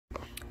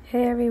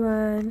Hey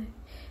everyone!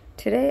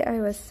 Today I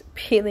was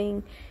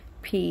peeling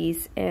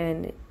peas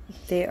and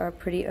they are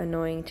pretty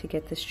annoying to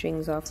get the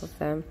strings off of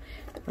them.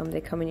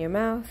 They come in your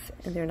mouth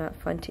and they're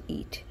not fun to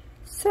eat.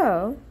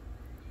 So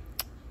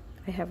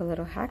I have a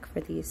little hack for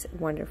these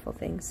wonderful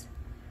things.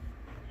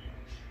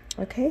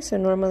 Okay, so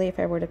normally if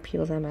I were to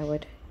peel them I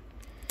would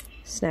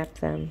snap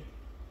them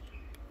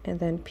and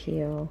then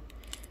peel,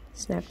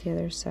 snap the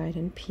other side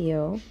and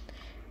peel,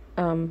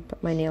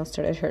 but my nails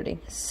started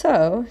hurting.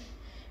 So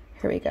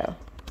here we go.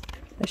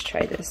 Let's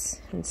try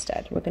this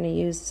instead. We're going to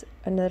use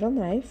a little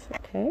knife,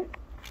 okay?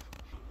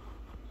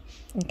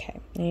 Okay,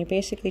 and you're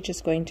basically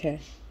just going to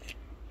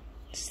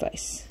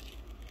slice.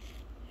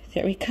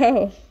 There we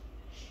go.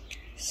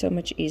 So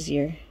much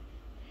easier.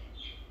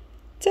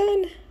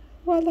 Done!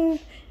 Voila!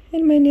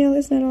 And my nail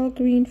is not all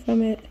green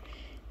from it.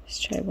 Let's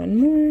try one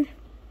more.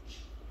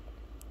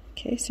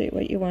 Okay, so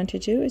what you want to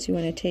do is you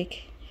want to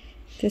take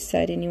this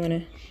side and you want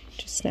to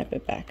just snap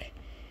it back.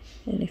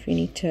 And if you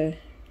need to,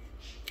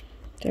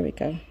 there we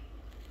go.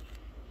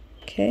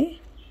 Okay,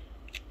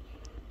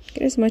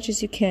 get as much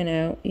as you can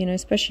out,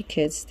 especially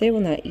kids. They will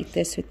not eat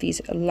this with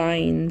these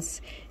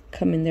lines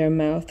come in their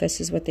mouth.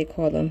 This is what they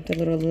call them. The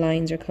little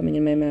lines are coming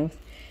in my mouth.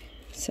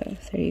 So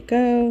there you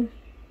go.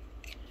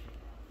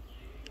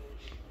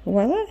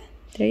 Voila,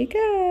 there you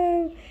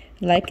go.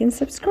 Like and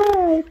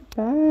subscribe.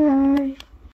 Bye.